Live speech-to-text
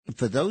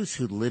for those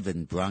who live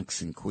in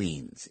Bronx and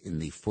Queens in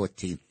the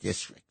 14th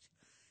district,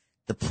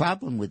 the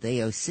problem with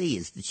AOC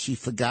is that she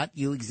forgot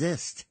you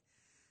exist.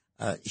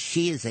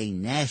 She is a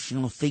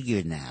national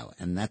figure now,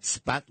 and that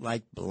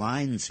spotlight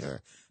blinds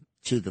her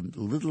to the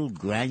little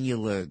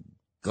granular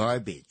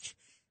garbage,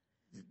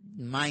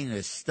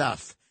 minor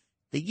stuff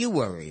that you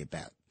worry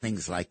about.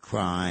 Things like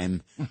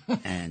crime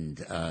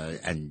and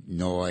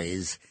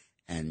noise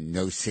and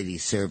no city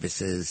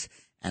services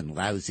and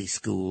lousy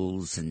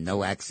schools and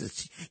no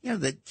access,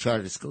 the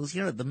charter schools,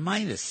 the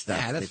minor stuff.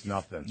 Yeah, that's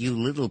nothing. You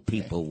little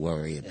people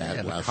worry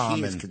about while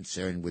she is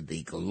concerned with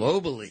the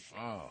global issue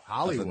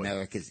of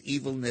America's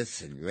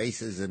evilness and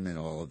racism and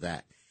all of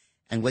that.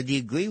 And whether you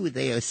agree with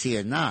AOC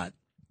or not,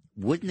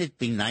 wouldn't it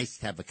be nice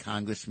to have a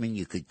congressman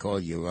you could call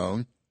your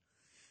own?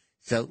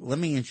 So let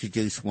me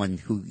introduce one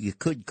who you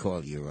could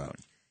call your own,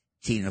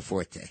 Tina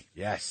Forte.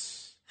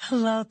 Yes.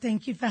 Hello,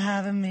 thank you for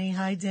having me.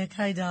 Hi, Dick.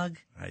 Hi, Doug.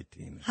 Hi,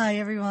 Tina. Hi,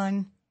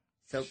 everyone.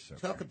 So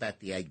talk about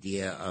the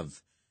idea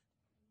of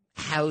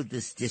how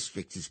this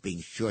district is being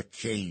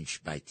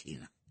shortchanged by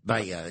Tina,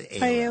 by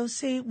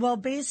AOC. Well,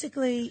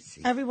 basically,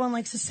 everyone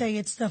likes to say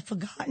it's the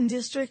forgotten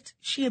district.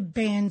 She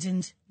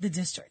abandoned the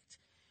district.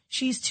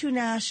 She's too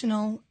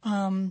national.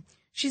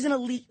 She's an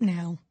elite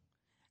now.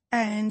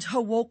 And her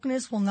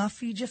wokeness will not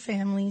feed your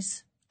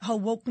families. Her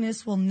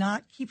wokeness will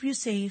not keep you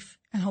safe.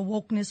 And her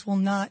wokeness will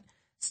not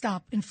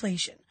stop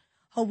inflation.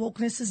 Her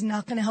wokeness is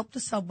not going to help the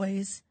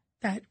subways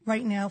that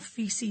right now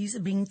feces are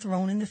being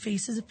thrown in the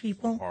faces of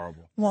people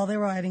while they're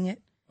riding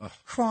it. Ugh.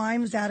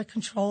 Crime is out of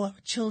control. Our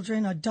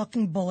children are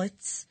ducking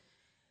bullets.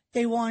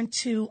 They want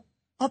to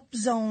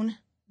upzone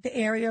the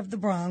area of the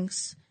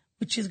Bronx,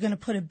 which is going to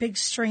put a big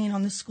strain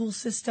on the school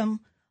system,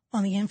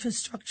 on the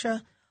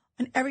infrastructure,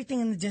 on everything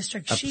in the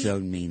district.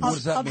 Upzone means? What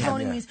does that mean?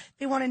 Upzoning means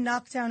they want to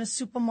knock down a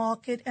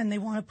supermarket and they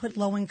want to put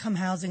low-income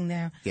housing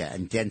there. Yeah,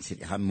 and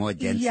density, more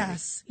density.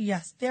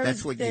 Yes.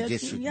 That's what your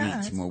district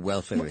needs, more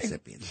welfare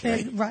recipients,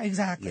 right? Right,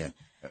 exactly. Yeah.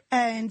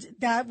 And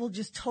that will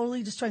just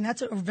totally destroy. And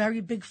that's a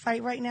very big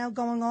fight right now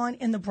going on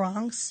in the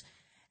Bronx.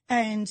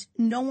 And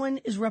no one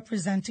is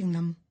representing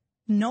them.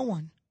 No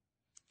one.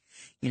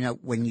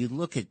 When you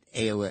look at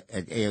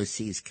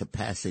AOC's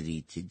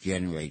capacity to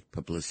generate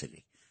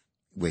publicity,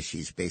 where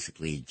she's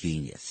basically a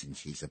genius and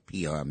she's a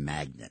PR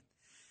magnet,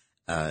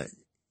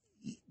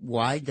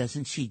 why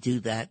doesn't she do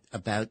that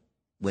about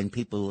when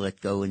people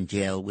let go in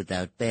jail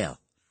without bail?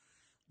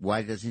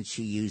 Why doesn't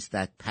she use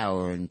that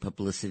power and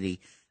publicity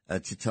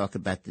to talk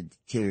about the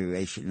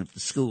deterioration of the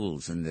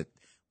schools and that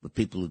the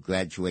people who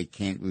graduate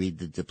can't read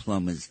the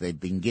diplomas they've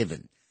been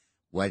given?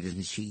 Why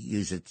doesn't she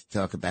use it to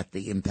talk about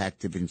the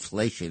impact of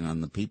inflation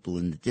on the people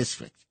in the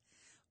district?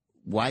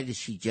 Why does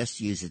she just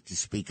use it to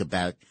speak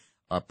about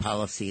our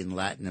policy in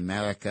Latin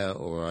America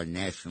or our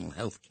national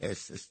health care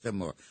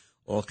system or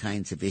all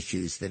kinds of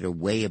issues that are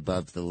way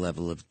above the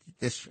level of the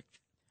district?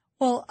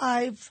 Well,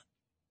 I've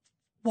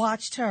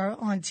watched her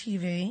on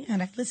TV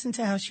and I've listened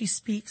to how she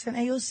speaks, and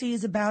AOC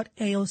is about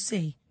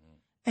AOC.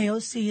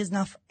 AOC is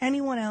not for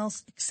anyone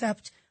else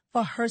except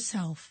for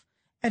herself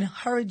and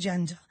her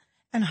agenda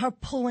and her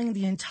pulling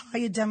the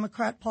entire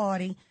Democrat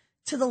Party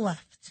to the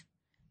left.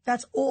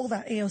 That's all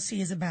that AOC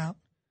is about.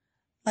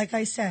 Like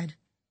I said,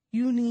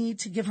 you need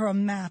to give her a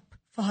map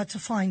for her to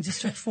find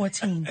District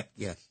 14.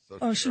 Yes.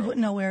 Or she wouldn't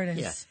know where it is.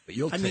 Yeah. But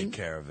you'll take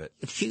care of it.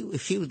 If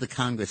she were the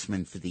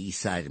congressman for the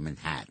east side of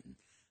Manhattan,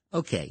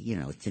 okay,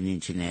 it's an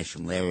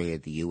international area,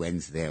 the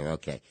UN's there,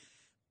 okay.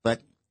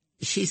 But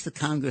she's the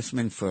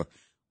congressman for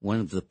one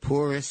of the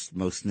poorest,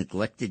 most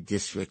neglected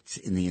districts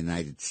in the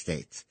United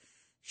States.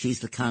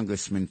 She's the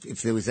congressman.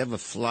 If there was ever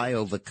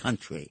flyover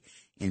country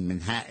in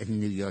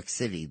Manhattan, New York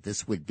City,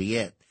 this would be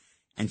it.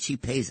 And she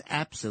pays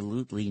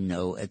absolutely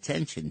no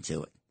attention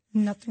to it.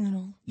 Nothing at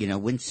all.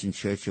 Winston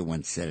Churchill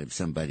once said of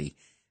somebody,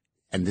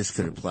 and this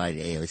could apply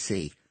to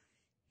AOC,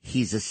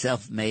 he's a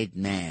self-made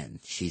man,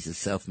 she's a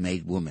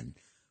self-made woman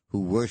who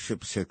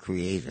worships her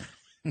creator.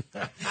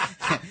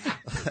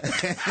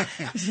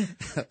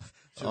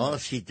 All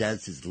she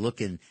does is look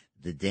in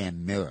the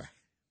damn mirror.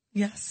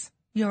 Yes,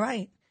 you're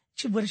right.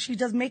 She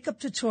does makeup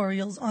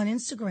tutorials on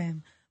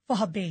Instagram for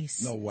her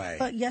base. No way.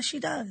 But yes, she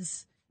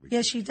does.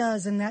 Yes, she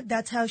does. And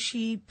that's how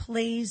she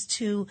plays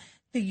to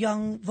the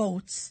young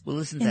votes. Well,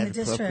 isn't in that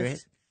the appropriate?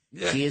 district.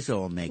 Yeah. She is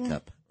all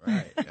makeup.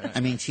 Right. Yeah. I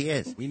mean, she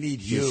is. We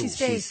need you. She's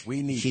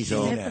fake. She's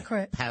all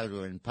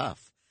powder and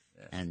puff.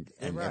 Yeah. And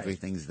right.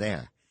 Everything's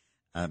there.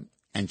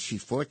 And she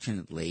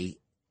fortunately,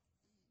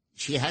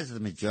 she has the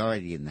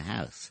majority in the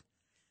House.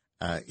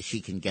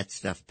 She can get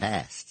stuff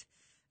passed.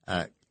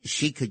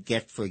 She could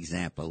get, for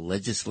example,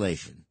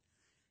 legislation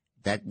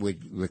that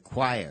would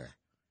require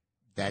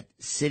that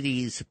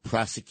cities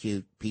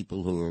prosecute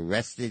people who are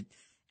arrested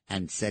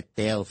and set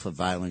bail for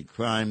violent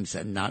crimes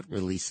and not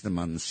release them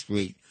on the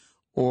street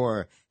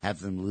or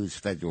have them lose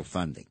federal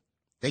funding.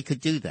 They could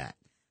do that.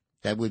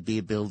 That would be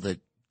a bill that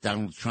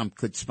Donald Trump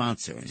could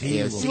sponsor and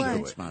AOC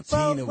could sponsor.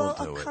 Well,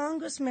 a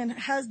congressman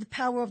has the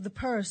power of the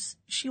purse.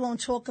 She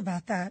won't talk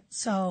about that.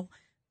 So,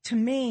 to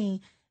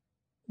me,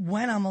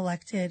 when I'm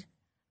elected,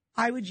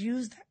 I would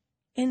use that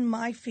in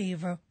my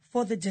favor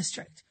for the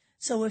district.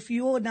 So if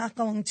you're not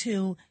going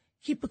to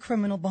keep a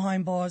criminal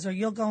behind bars, or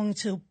you're going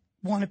to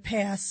want to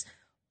pass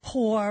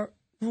poor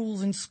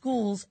rules in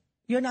schools,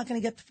 you're not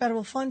going to get the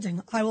federal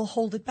funding. I will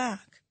hold it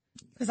back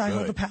because I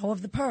hold the power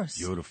of the purse.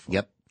 Beautiful.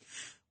 Yep.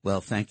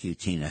 Well, thank you,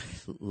 Tina.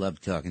 Love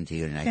talking to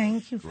you tonight.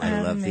 Thank you for having me.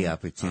 I love the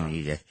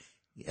opportunity to,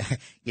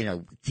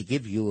 to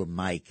give you a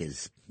mic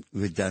is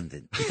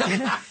redundant.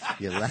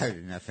 You're loud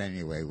enough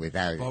anyway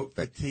without Vote it.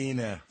 But for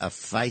Tina. A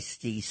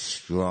feisty,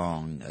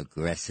 strong,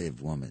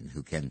 aggressive woman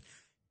who can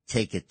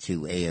take it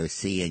to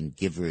AOC and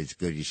give her as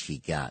good as she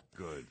got.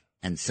 Good.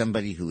 And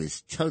somebody who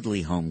is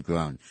totally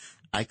homegrown.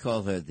 I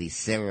call her the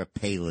Sarah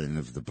Palin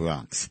of the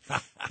Bronx.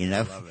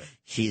 Love it.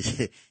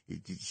 She's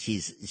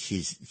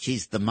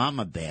the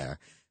mama bear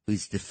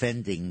who's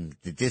defending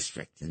the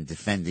district and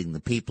defending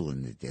the people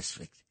in the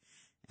district.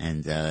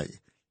 And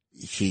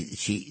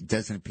she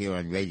doesn't appear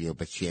on radio,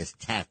 but she has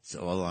tats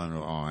all on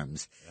her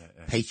arms,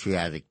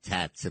 patriotic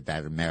tats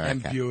about America.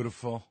 And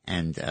beautiful.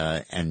 And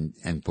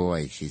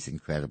boy, she's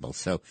incredible.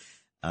 So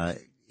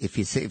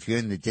if you're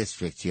in the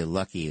district, you're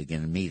lucky you're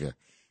going to meet her,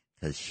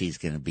 because she's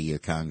going to be your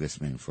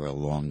congressman for a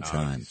long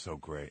time. She's so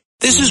great.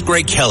 This is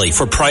Greg Kelly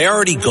for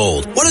Priority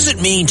Gold. What does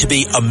it mean to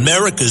be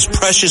America's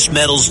precious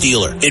metals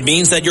dealer? It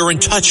means that you're in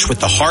touch with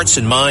the hearts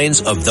and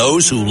minds of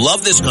those who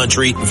love this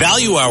country,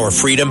 value our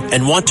freedom,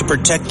 and want to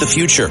protect the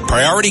future.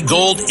 Priority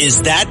Gold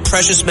is that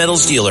precious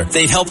metals dealer.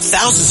 They've helped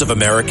thousands of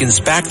Americans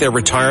back their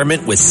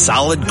retirement with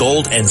solid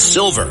gold and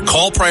silver.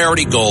 Call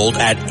Priority Gold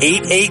at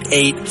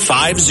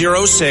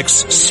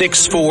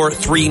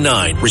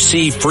 888-506-6439.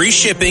 Receive free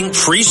shipping,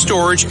 free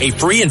storage, a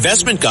free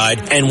investment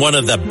guide, and one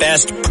of the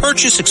best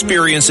purchase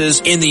experiences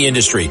in the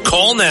industry.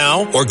 Call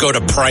now or go to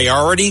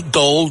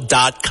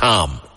PriorityGold.com.